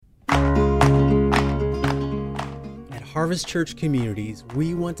Harvest Church Communities,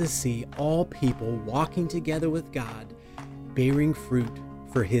 we want to see all people walking together with God, bearing fruit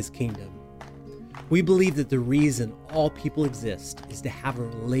for His kingdom. We believe that the reason all people exist is to have a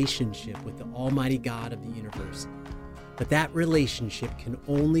relationship with the Almighty God of the universe. But that relationship can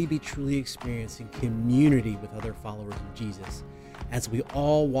only be truly experienced in community with other followers of Jesus, as we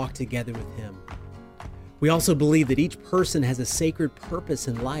all walk together with Him. We also believe that each person has a sacred purpose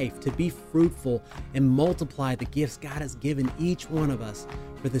in life to be fruitful and multiply the gifts God has given each one of us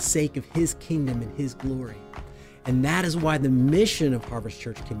for the sake of His kingdom and His glory. And that is why the mission of Harvest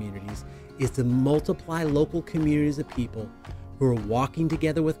Church Communities is to multiply local communities of people who are walking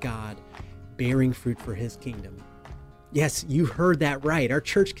together with God, bearing fruit for His kingdom. Yes, you heard that right. Our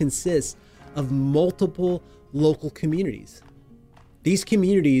church consists of multiple local communities. These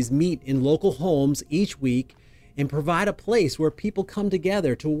communities meet in local homes each week and provide a place where people come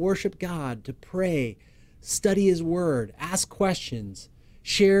together to worship God, to pray, study His Word, ask questions,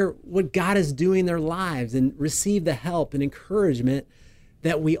 share what God is doing in their lives, and receive the help and encouragement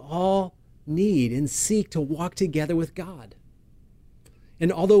that we all need and seek to walk together with God.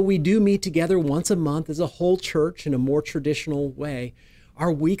 And although we do meet together once a month as a whole church in a more traditional way,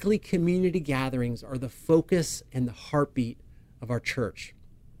 our weekly community gatherings are the focus and the heartbeat of our church.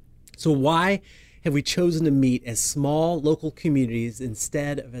 So why have we chosen to meet as small local communities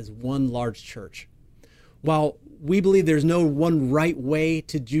instead of as one large church? While we believe there's no one right way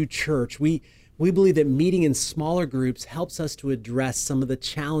to do church, we believe that meeting in smaller groups helps us to address some of the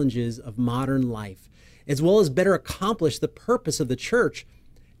challenges of modern life, as well as better accomplish the purpose of the church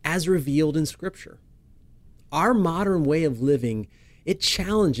as revealed in Scripture. Our modern way of living, it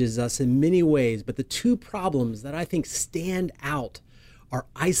challenges us in many ways, but the two problems that I think stand out are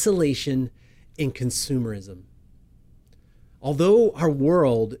isolation and consumerism. Although our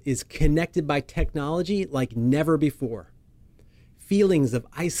world is connected by technology like never before, feelings of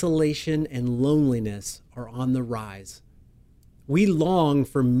isolation and loneliness are on the rise. We long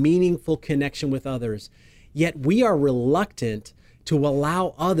for meaningful connection with others, yet we are reluctant to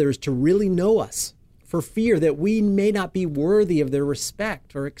allow others to really know us, for fear that we may not be worthy of their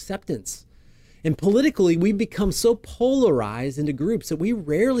respect or acceptance. And politically, we become so polarized into groups that we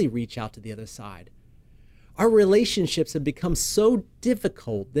rarely reach out to the other side. Our relationships have become so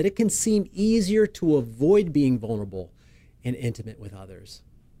difficult that it can seem easier to avoid being vulnerable and intimate with others.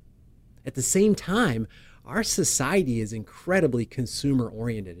 At the same time, our society is incredibly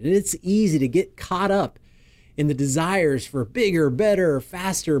consumer-oriented, and it's easy to get caught up in the desires for bigger, better,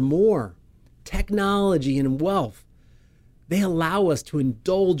 faster, more. Technology and wealth, they allow us to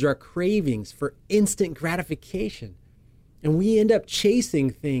indulge our cravings for instant gratification. And we end up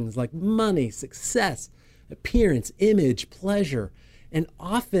chasing things like money, success, appearance, image, pleasure, and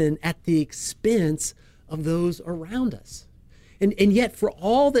often at the expense of those around us. And yet, for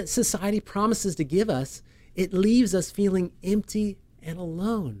all that society promises to give us, it leaves us feeling empty and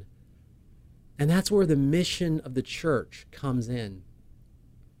alone. And that's where the mission of the church comes in.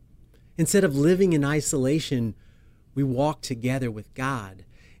 Instead of living in isolation, we walk together with God.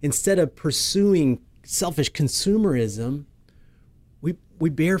 Instead of pursuing selfish consumerism, we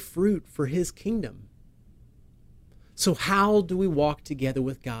bear fruit for His kingdom. So how do we walk together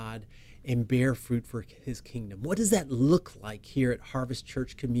with God and bear fruit for His kingdom? What does that look like here at Harvest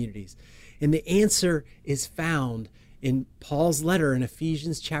Church Communities? And the answer is found in Paul's letter in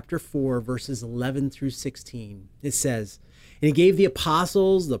Ephesians chapter 4, verses 11 through 16. It says, "And He gave the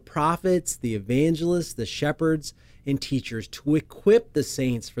apostles, the prophets, the evangelists, the shepherds, and teachers to equip the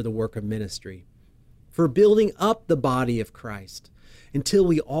saints for the work of ministry, for building up the body of Christ, until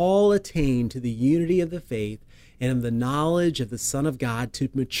we all attain to the unity of the faith and of the knowledge of the Son of God, to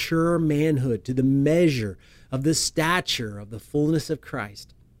mature manhood, to the measure of the stature of the fullness of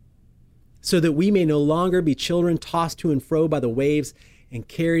Christ, so that we may no longer be children tossed to and fro by the waves and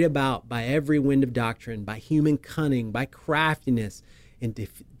carried about by every wind of doctrine, by human cunning, by craftiness and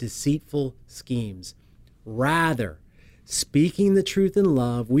deceitful schemes. Rather, speaking the truth in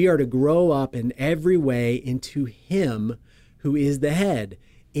love, we are to grow up in every way into Him who is the head,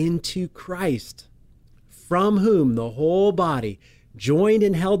 into Christ, from whom the whole body, joined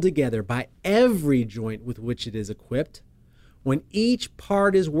and held together by every joint with which it is equipped, when each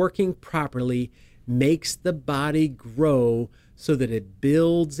part is working properly, makes the body grow so that it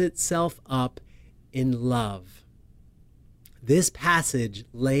builds itself up in love." This passage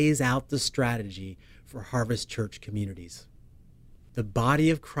lays out the strategy for Harvest Church Communities. The body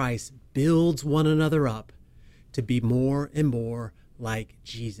of Christ builds one another up to be more and more like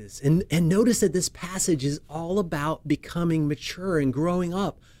Jesus. And notice that this passage is all about becoming mature and growing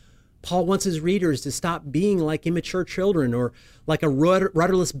up Paul wants his readers to stop being like immature children or like a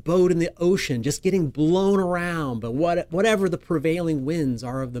rudderless boat in the ocean, just getting blown around by whatever the prevailing winds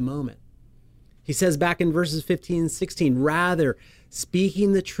are of the moment. He says back in verses 15 and 16, rather,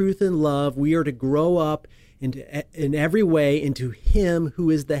 speaking the truth in love, we are to grow up in every way into him who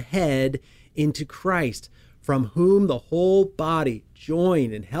is the head, into Christ, from whom the whole body,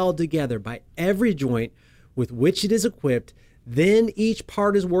 joined and held together by every joint with which it is equipped, then each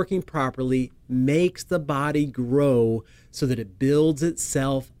part is working properly, makes the body grow so that it builds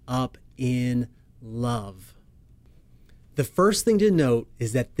itself up in love. The first thing to note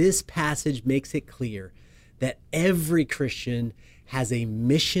is that this passage makes it clear that every Christian has a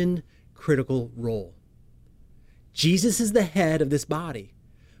mission-critical role. Jesus is the head of this body,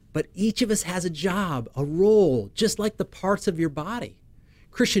 but each of us has a job, a role, just like the parts of your body.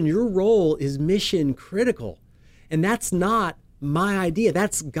 Christian, your role is mission-critical, and that's not my idea.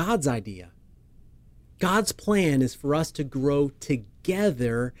 That's God's idea. God's plan is for us to grow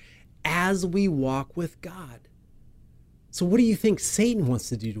together as we walk with God. So what do you think Satan wants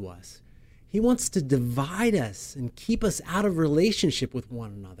to do to us? He wants to divide us and keep us out of relationship with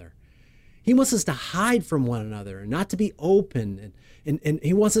one another. He wants us to hide from one another and not to be open, and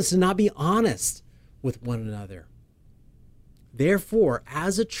he wants us to not be honest with one another. Therefore,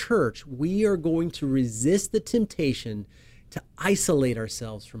 as a church, we are going to resist the temptation to isolate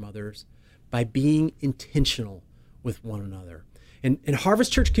ourselves from others by being intentional with one another. And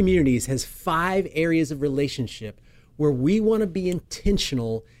Harvest Church Communities has 5 areas of relationship where we want to be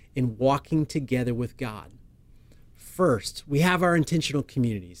intentional in walking together with God. First, we have our intentional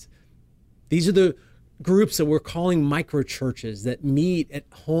communities. These are the groups that we're calling micro churches that meet at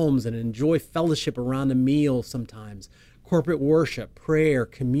homes and enjoy fellowship around a meal sometimes, corporate worship, prayer,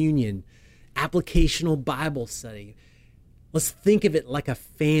 communion, applicational Bible study. Let's think of it like a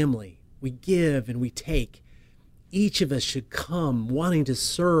family. We give and we take. Each of us should come wanting to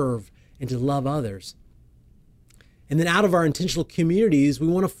serve and to love others. And then out of our intentional communities, we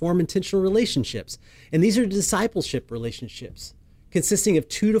want to form intentional relationships. And these are discipleship relationships consisting of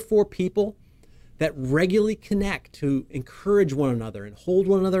 2 to 4 people that regularly connect to encourage one another and hold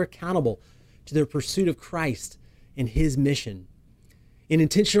one another accountable to their pursuit of Christ and his mission. In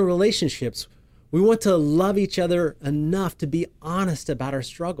intentional relationships, we want to love each other enough to be honest about our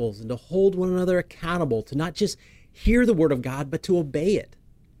struggles and to hold one another accountable, to not just hear the word of God, but to obey it.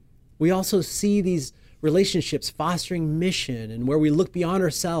 We also see these relationships fostering mission and where we look beyond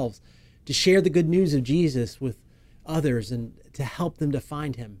ourselves to share the good news of Jesus with others and to help them to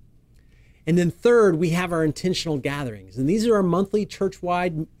find him. And then third, we have our intentional gatherings. And these are our monthly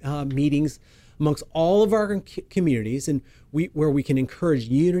church-wide meetings amongst all of our communities, and where we can encourage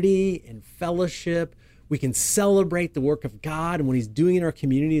unity and fellowship. We can celebrate the work of God and what he's doing in our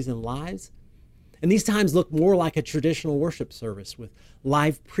communities and lives. And these times look more like a traditional worship service with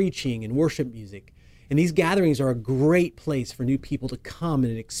live preaching and worship music. And these gatherings are a great place for new people to come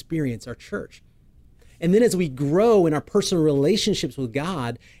and experience our church. And then as we grow in our personal relationships with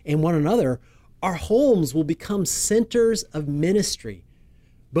God and one another, our homes will become centers of ministry,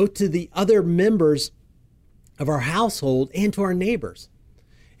 both to the other members of our household and to our neighbors.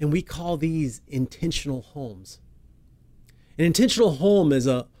 And we call these intentional homes. An intentional home is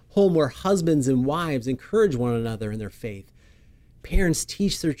a home where husbands and wives encourage one another in their faith. Parents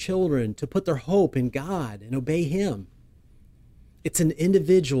teach their children to put their hope in God and obey him. It's an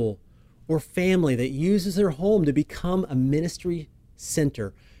individual or family that uses their home to become a ministry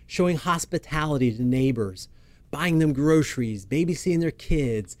center, showing hospitality to neighbors, buying them groceries, babysitting their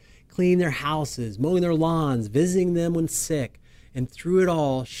kids, cleaning their houses, mowing their lawns, visiting them when sick, and through it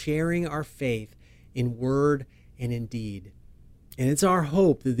all, sharing our faith in word and in deed. And it's our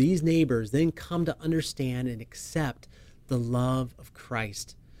hope that these neighbors then come to understand and accept the love of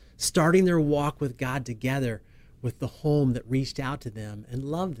Christ, starting their walk with God together with the home that reached out to them and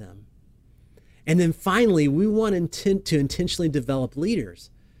loved them. And then finally, we want to intentionally develop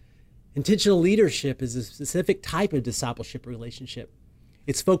leaders. Intentional leadership is a specific type of discipleship relationship.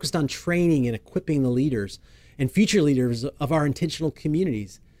 It's focused on training and equipping the leaders and future leaders of our intentional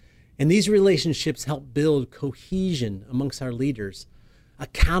communities. And these relationships help build cohesion amongst our leaders,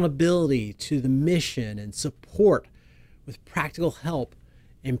 accountability to the mission, and support with practical help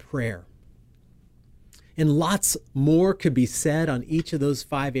and prayer. And lots more could be said on each of those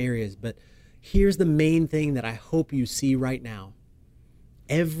 5 areas, but here's the main thing that I hope you see right now.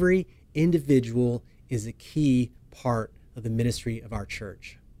 Every individual is a key part of the ministry of our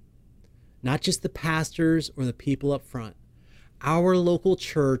church. Not just the pastors or the people up front. Our local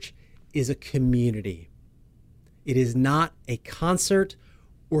church is a community. It is not a concert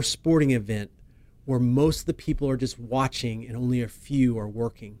or sporting event where most of the people are just watching and only a few are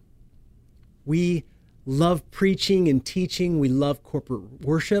working. We love preaching and teaching. We love corporate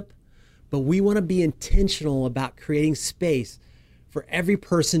worship, but we want to be intentional about creating space for every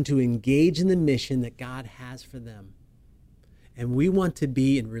person to engage in the mission that God has for them. And we want to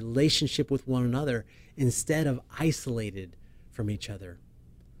be in relationship with one another instead of isolated from each other.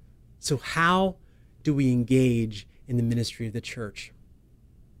 So how do we engage in the ministry of the church?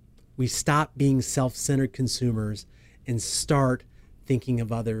 We stop being self-centered consumers and start thinking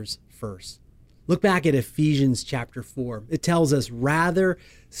of others first. Look back at Ephesians chapter 4. It tells us, rather,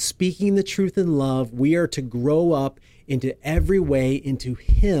 speaking the truth in love, we are to grow up into every way into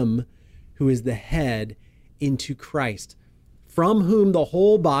Him who is the head, into Christ, from whom the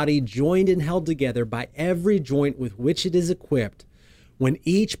whole body, joined and held together by every joint with which it is equipped, when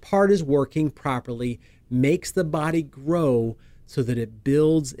each part is working properly, makes the body grow so that it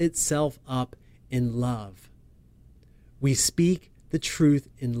builds itself up in love. We speak the truth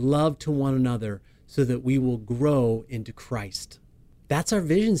in love to one another so that we will grow into Christ. That's our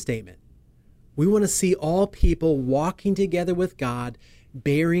vision statement. We want to see all people walking together with God,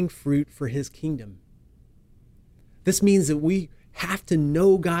 bearing fruit for His kingdom. This means that we have to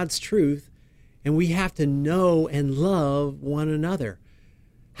know God's truth and we have to know and love one another.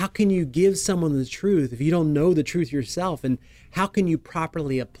 How can you give someone the truth if you don't know the truth yourself? And how can you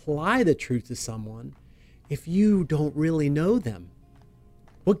properly apply the truth to someone if you don't really know them?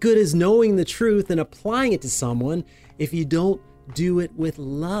 What good is knowing the truth and applying it to someone if you don't do it with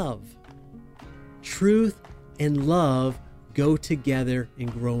love? Truth and love go together in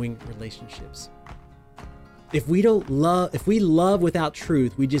growing relationships. If we love without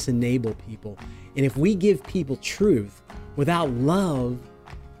truth, we just enable people. And if we give people truth without love,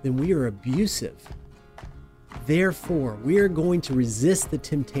 then we are abusive. Therefore, we are going to resist the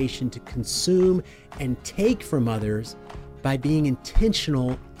temptation to consume and take from others by being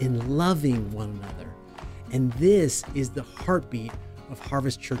intentional in loving one another. And this is the heartbeat of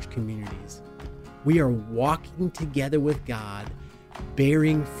Harvest Church communities. We are walking together with God,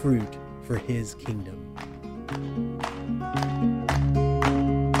 bearing fruit for His kingdom.